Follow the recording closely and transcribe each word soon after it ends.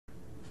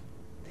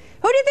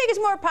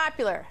more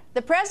popular,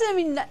 the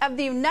President of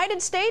the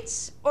United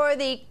States or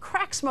the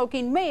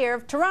crack-smoking mayor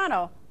of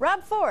Toronto,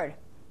 Rob Ford?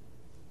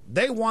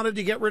 They wanted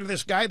to get rid of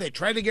this guy. They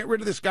tried to get rid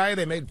of this guy.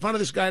 They made fun of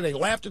this guy. They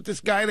laughed at this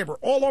guy. They were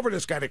all over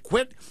this guy to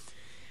quit.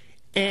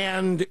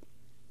 And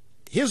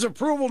his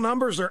approval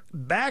numbers are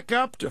back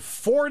up to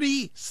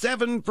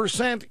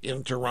 47%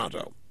 in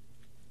Toronto.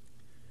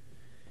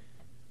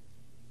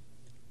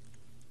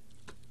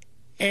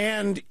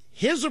 And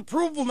his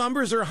approval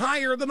numbers are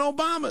higher than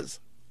Obama's.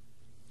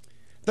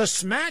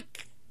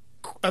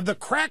 The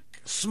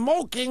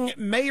crack-smoking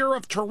mayor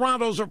of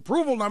Toronto's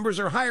approval numbers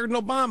are higher than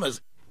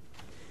Obama's.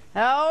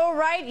 Oh,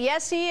 right.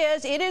 Yes, he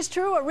is. It is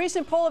true. A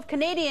recent poll of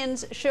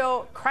Canadians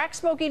show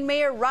crack-smoking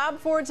Mayor Rob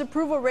Ford's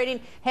approval rating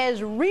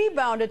has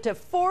rebounded to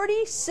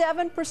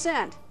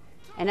 47%.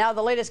 And now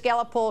the latest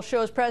Gallup poll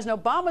shows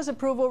President Obama's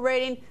approval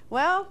rating,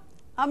 well,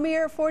 a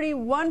mere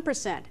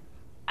 41%.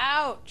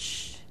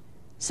 Ouch.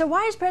 So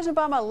why is President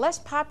Obama less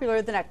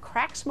popular than a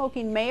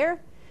crack-smoking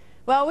mayor?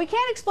 Well, we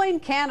can't explain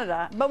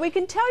Canada, but we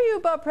can tell you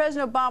about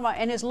President Obama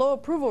and his low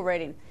approval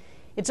rating.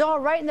 It's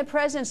all right in the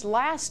president's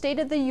last State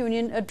of the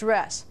Union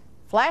address.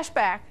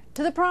 Flashback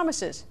to the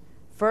promises.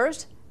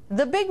 First,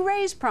 the big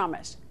raise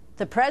promise.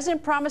 The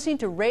president promising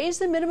to raise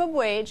the minimum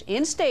wage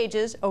in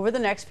stages over the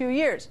next few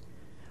years.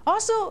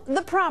 Also,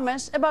 the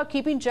promise about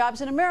keeping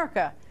jobs in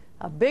America.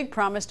 A big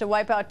promise to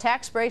wipe out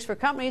tax breaks for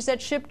companies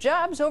that ship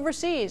jobs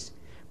overseas.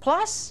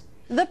 Plus,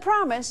 the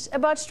promise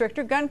about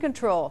stricter gun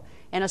control,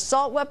 an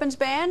assault weapons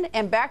ban,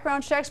 and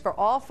background checks for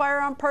all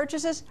firearm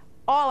purchases,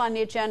 all on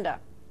the agenda.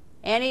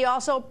 And he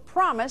also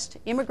promised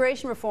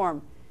immigration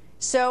reform.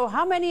 So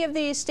how many of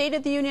these State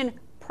of the Union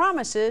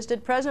promises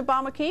did President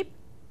Obama keep?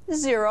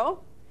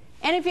 0.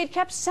 And if he had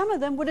kept some of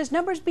them, would his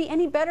numbers be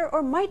any better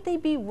or might they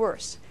be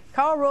worse?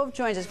 Karl Rove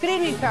joins us. Good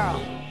evening, Karl.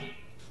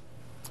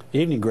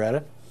 Evening,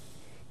 Greta.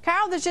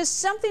 Karl, there's just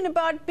something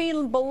about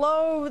being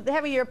below,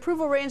 having your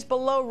approval ratings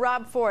below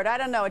Rob Ford. I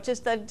don't know. It's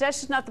just that's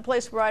just not the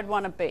place where I'd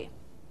want to be.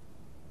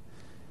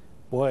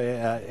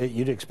 Boy,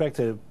 you'd expect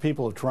the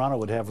people of Toronto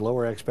would have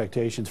lower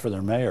expectations for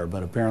their mayor,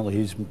 but apparently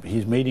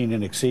he's meeting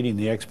and exceeding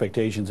the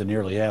expectations of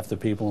nearly half the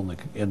people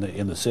in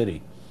the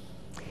city.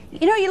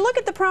 You know, you look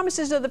at the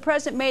promises that the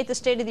president made at the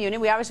State of the Union.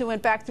 We obviously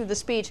went back through the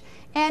speech,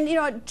 and you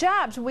know,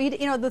 jobs.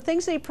 The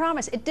things that he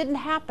promised, it didn't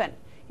happen.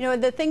 You know,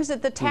 the things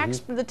that the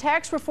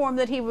tax reform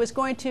that he was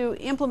going to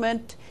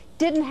implement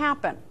didn't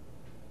happen.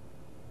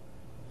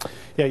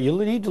 Yeah, you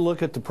need to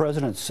look at the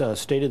president's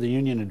State of the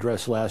Union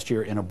address last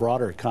year in a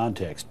broader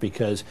context,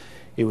 because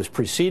it was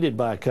preceded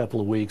by a couple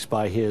of weeks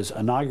by his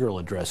inaugural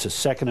address, his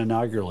second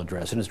inaugural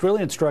address, and it's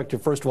really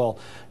instructive. First of all,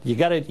 you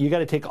got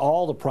to take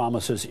all the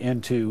promises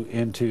into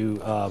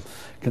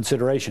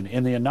consideration.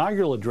 In the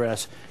inaugural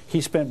address,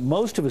 he spent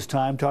most of his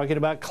time talking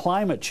about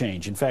climate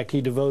change. In fact,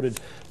 he devoted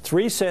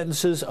 3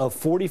 sentences of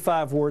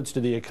 45 words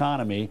to the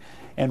economy,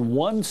 and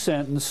 1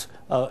 sentence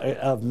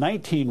of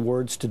 19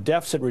 words to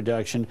deficit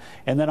reduction,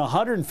 and then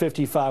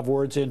 155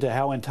 words into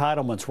how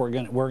entitlements were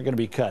going to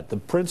be cut. The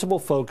principal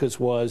focus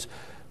was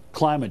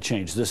climate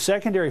change. The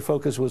secondary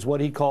focus was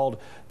what he called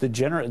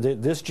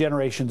this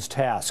generation's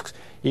tasks: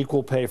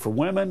 equal pay for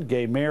women,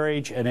 gay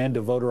marriage, an end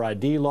to voter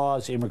ID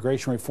laws,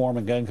 immigration reform,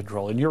 and gun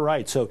control. And you're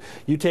right. So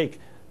you take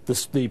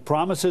the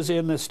promises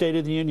in the State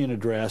of the Union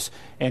address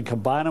and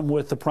combine them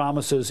with the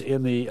promises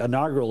in the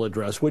inaugural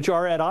address, which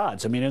are at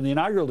odds. I mean, in the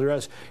inaugural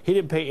address, he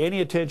didn't pay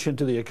any attention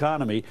to the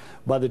economy.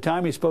 By the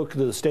time he spoke to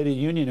the State of the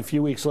Union a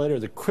few weeks later,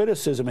 the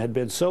criticism had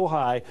been so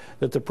high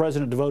that the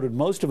president devoted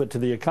most of it to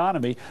the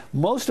economy.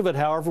 Most of it,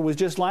 however, was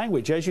just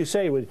language. As you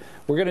say, we're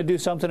going to do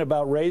something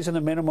about raising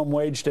the minimum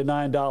wage to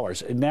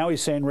 $9. And now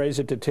he's saying raise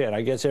it to 10.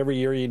 I guess every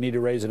year you need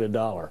to raise it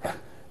 $1.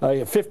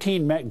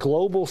 15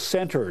 global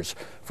centers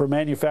for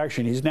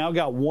manufacturing. He's now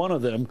got 1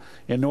 of them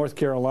in North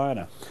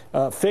Carolina.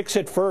 Fix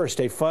It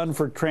First, a fund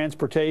for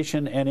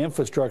transportation and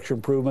infrastructure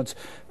improvements,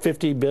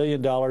 $50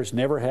 billion,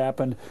 never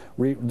happened.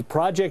 The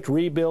Project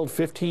Rebuild,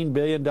 $15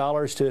 billion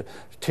to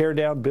tear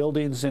down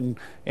buildings and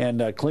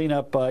clean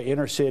up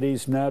inner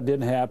cities. No, it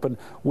didn't happen.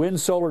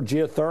 Wind, solar,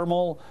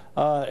 geothermal,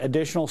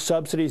 additional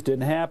subsidies,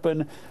 didn't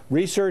happen.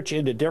 Research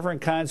into different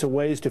kinds of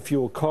ways to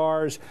fuel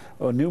cars,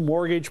 a new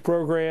mortgage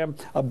program,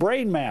 a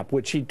brain map,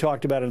 which he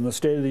talked about in the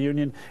State of the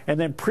Union, and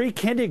then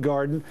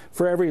pre-kindergarten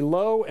for every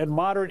low and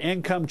moderate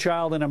income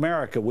child in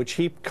America, which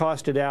he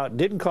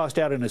didn't cost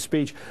out in his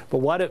speech, but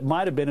what it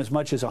might have been as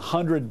much as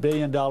 $100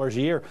 billion a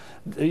year.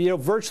 You know,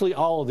 virtually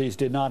all of these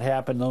did not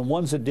happen. The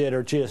ones that did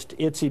are just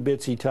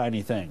itsy-bitsy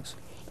tiny things.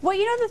 Well,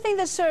 you know, the thing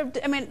that served,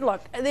 I mean,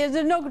 look, there's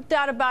no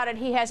doubt about it,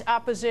 he has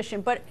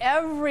opposition, but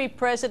every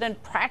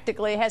president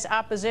practically has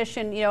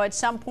opposition, you know, at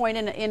some point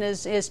in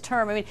his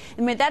term. I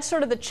mean, that's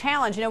sort of the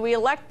challenge. You know, we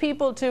elect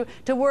people to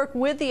work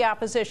with the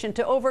opposition,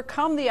 to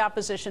overcome the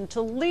opposition,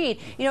 to lead,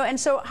 you know, and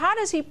so how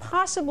does he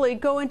possibly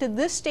go into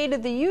this State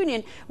of the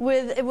Union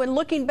when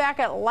looking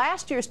back at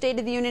last year's State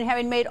of the Union,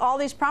 having made all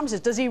these promises?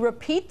 Does he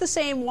repeat the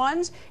same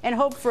ones and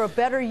hope for a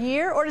better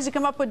year, or does he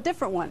come up with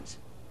different ones?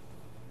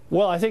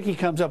 Well, I think he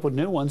comes up with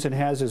new ones and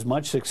has as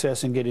much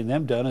success in getting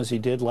them done as he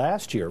did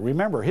last year.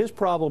 Remember, his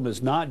problem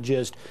is not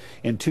just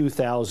in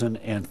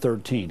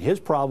 2013. His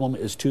problem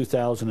is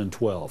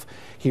 2012.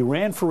 He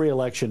ran for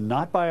re-election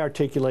not by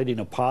articulating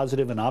a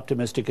positive and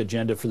optimistic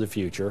agenda for the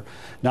future,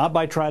 not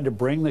by trying to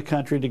bring the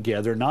country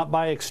together, not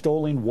by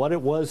extolling what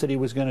it was that he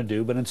was going to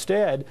do, but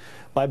instead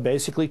by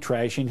basically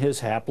trashing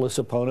his hapless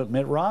opponent,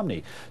 Mitt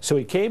Romney. So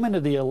he came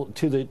into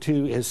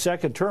to his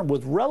second term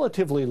with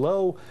relatively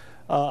low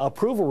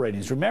approval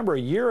ratings. Remember, a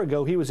year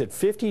ago he was at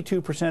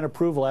 52%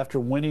 approval after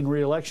winning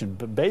re-election,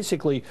 but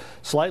basically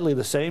slightly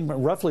the same,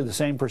 roughly the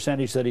same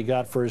percentage that he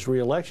got for his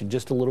re-election,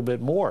 just a little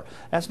bit more.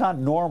 That's not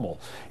normal.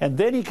 And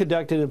then he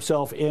conducted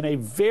himself in a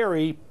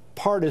very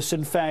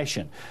partisan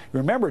fashion.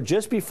 Remember,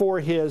 just before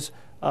his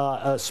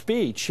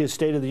speech, his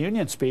State of the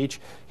Union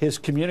speech, his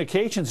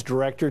communications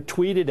director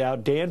tweeted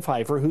out, Dan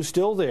Pfeiffer, who's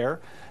still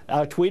there,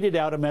 tweeted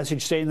out a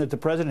message saying that the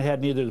president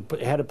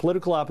had a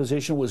political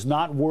opposition, was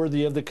not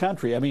worthy of the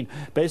country. I mean,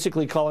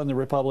 basically calling the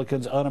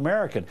Republicans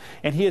un-American.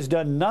 And he has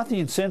done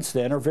nothing since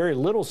then, or very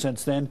little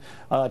since then,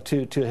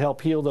 to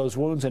help heal those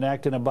wounds and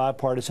act in a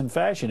bipartisan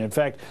fashion. In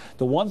fact,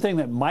 the one thing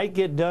that might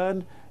get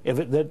done,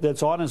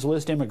 that's on his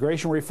list,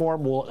 immigration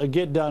reform, will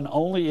get done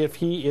only if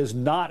he is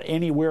not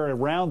anywhere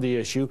around the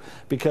issue,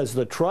 because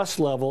the trust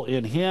level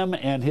in him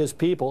and his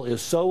people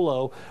is so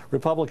low,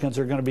 Republicans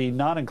are going to be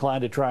not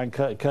inclined to try and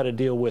cut a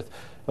deal with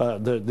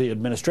the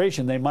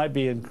administration. They might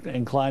be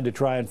inclined to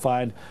try and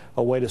find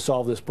a way to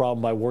solve this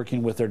problem by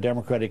working with their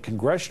Democratic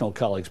congressional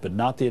colleagues, but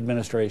not the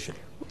administration.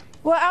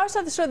 Well, I always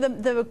thought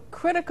the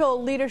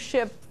critical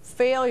leadership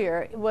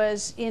failure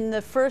was in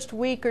the first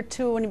week or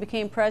two when he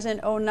became president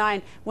in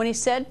 2009, when he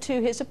said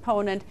to his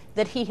opponent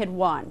that he had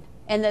won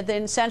and that they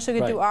essentially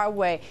could do our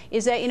way.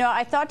 Is that, you know,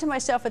 I thought to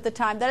myself at the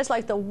time, that is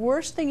like the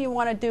worst thing you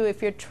want to do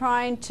if you're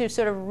trying to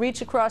sort of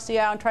reach across the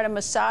aisle and try to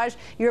massage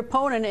your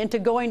opponent into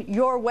going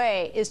your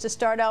way, is to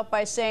start out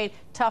by saying,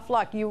 tough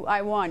luck,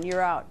 I won,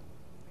 you're out.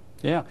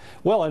 Yeah.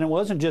 Well, and it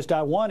wasn't just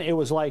I won. It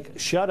was like,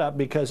 shut up,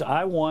 because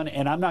I won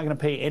and I'm not going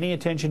to pay any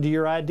attention to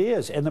your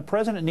ideas. And the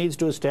president needs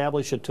to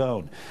establish a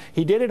tone.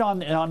 He did it on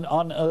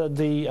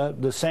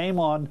the same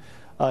on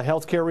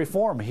health care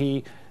reform.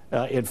 He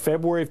in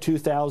February of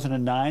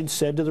 2009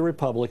 said to the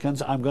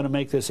Republicans, I'm going to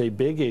make this a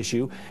big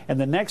issue. And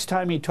the next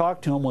time he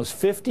talked to them was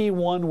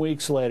 51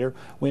 weeks later.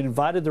 We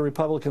invited the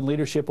Republican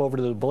leadership over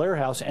to the Blair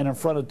House and in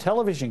front of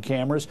television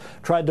cameras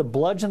tried to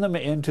bludgeon them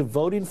into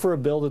voting for a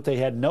bill that they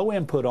had no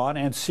input on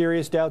and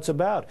serious doubts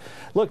about.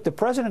 Look, the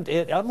president,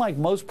 unlike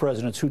most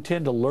presidents who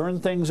tend to learn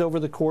things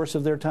over the course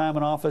of their time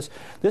in office,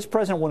 this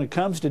president, when it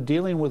comes to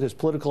dealing with his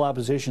political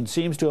opposition,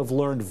 seems to have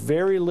learned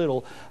very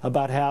little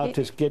about how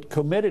to get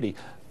committee.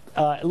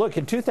 Look,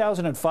 in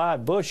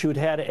 2005, Bush, who'd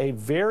had a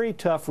very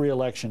tough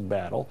re-election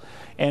battle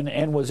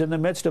and was in the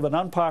midst of an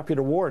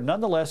unpopular war,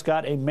 nonetheless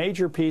got a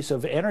major piece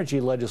of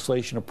energy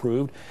legislation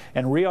approved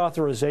and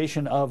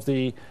reauthorization of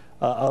the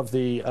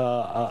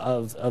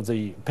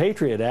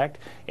Patriot Act,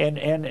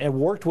 and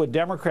worked with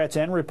Democrats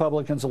and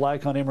Republicans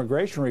alike on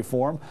immigration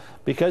reform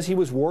because he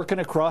was working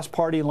across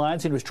party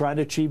lines and was trying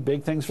to achieve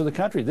big things for the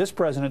country. This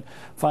president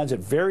finds it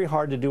very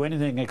hard to do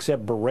anything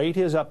except berate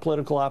his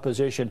political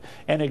opposition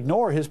and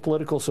ignore his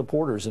political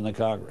supporters in the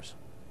Congress.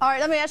 All right,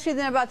 let me ask you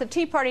then about the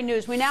Tea Party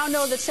news. We now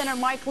know that Senator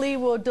Mike Lee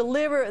will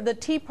deliver the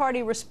Tea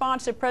Party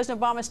response to President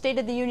Obama's State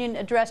of the Union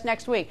address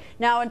next week.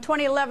 Now, in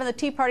 2011, the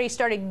Tea Party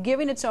started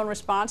giving its own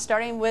response,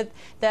 starting with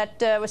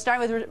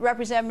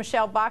Representative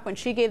Michelle Bachmann.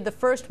 She gave the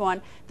first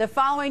one. The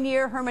following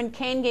year, Herman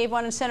Cain gave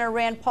one, and Senator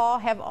Rand Paul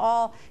have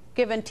all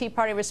given Tea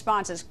Party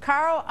responses.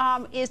 Carl,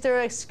 is there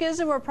a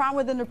schism or a problem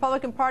within the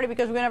Republican Party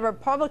because we're going to have a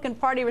Republican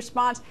Party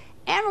response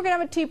and we're going to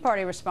have a Tea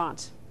Party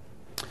response?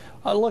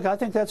 Look, I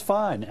think that's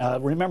fine.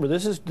 Remember,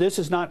 this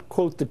is not,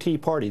 quote, the Tea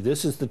Party.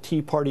 This is the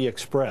Tea Party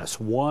Express,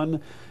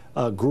 one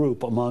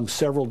group among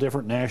several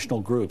different national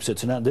groups.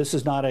 This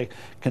is not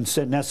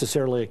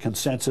necessarily a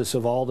consensus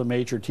of all the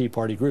major Tea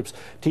Party groups.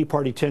 Tea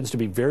Party tends to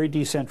be very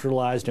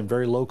decentralized and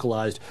very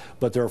localized,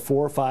 but there are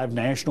 4 or 5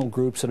 national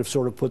groups that have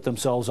sort of put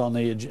themselves on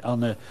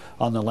the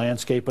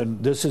landscape,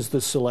 and this is the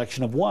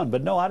selection of one.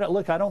 But no, I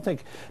don't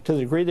think, to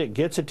the degree that it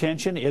gets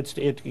attention,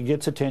 it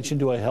gets attention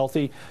to a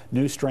healthy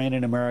new strain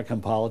in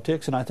American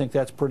politics, and I think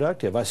that's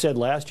productive. I said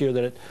last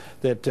year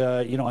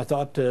that you know, I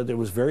thought it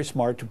was very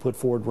smart to put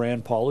forward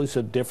Rand Paul, who's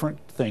a different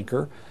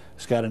thinker.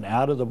 He's got an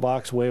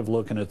out-of-the-box way of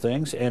looking at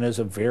things and is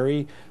a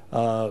very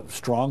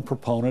strong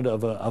proponent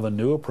of a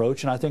new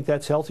approach, and I think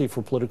that's healthy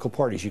for political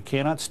parties. You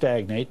cannot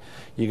stagnate.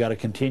 You got to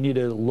continue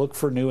to look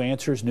for new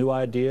answers, new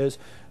ideas,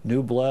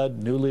 new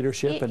blood, new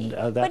leadership, and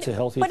that's a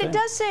healthy thing.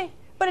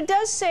 But it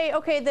does say,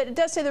 okay, that it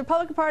does say the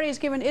Republican Party has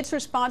given its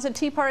response, and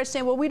Tea Party is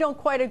saying, well, we don't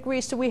quite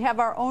agree, so we have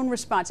our own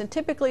response. And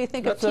typically, you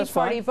think of Tea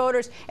Party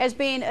voters as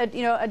being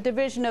a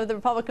division of the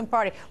Republican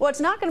Party. Well, it's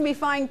not going to be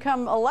fine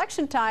come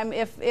election time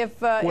if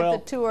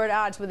the two are at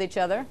odds with each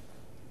other.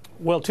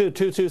 Well, two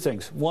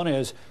things. One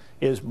is,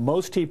 is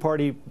most Tea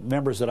Party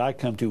members that I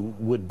come to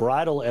would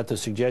bridle at the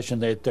suggestion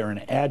that they're an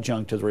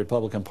adjunct to the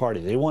Republican Party.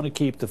 They want to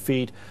keep the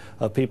feet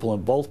of people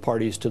in both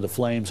parties to the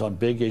flames on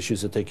big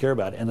issues that they care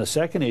about. And the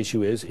second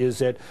issue is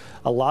that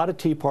a lot of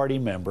Tea Party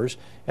members,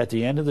 at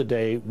the end of the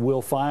day,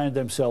 will find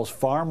themselves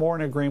far more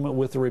in agreement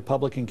with the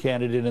Republican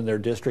candidate in their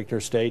district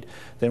or state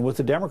than with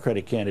the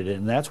Democratic candidate.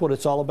 And that's what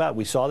it's all about.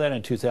 We saw that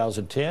in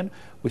 2010.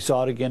 We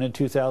saw it again in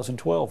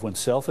 2012 when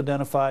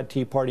self-identified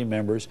Tea Party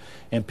members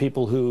and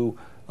people who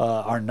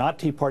are not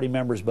Tea Party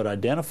members but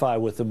identify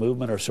with the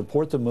movement or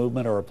support the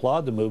movement or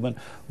applaud the movement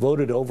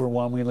voted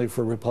overwhelmingly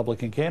for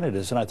Republican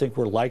candidates. And I think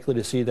we're likely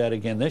to see that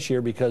again this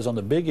year, because on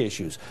the big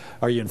issues,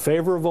 are you in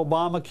favor of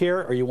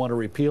Obamacare or you want to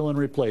repeal and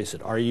replace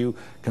it? Are you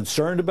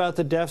concerned about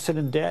the deficit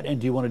and debt, and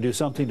do you want to do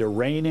something to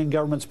rein in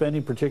government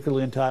spending,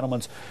 particularly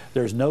entitlements?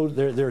 There's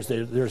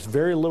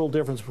very little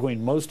difference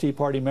between most Tea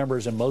Party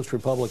members and most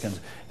Republicans,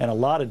 and a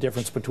lot of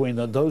difference between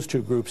those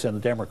two groups and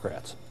the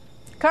Democrats.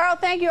 Carl,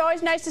 thank you.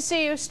 Always nice to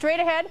see you. Straight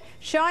ahead,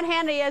 Sean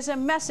Hannity has a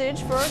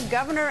message for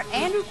Governor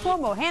Andrew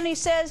Cuomo. Hannity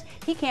says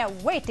he can't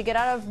wait to get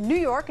out of New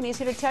York, and he's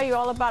here to tell you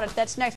all about it. That's next.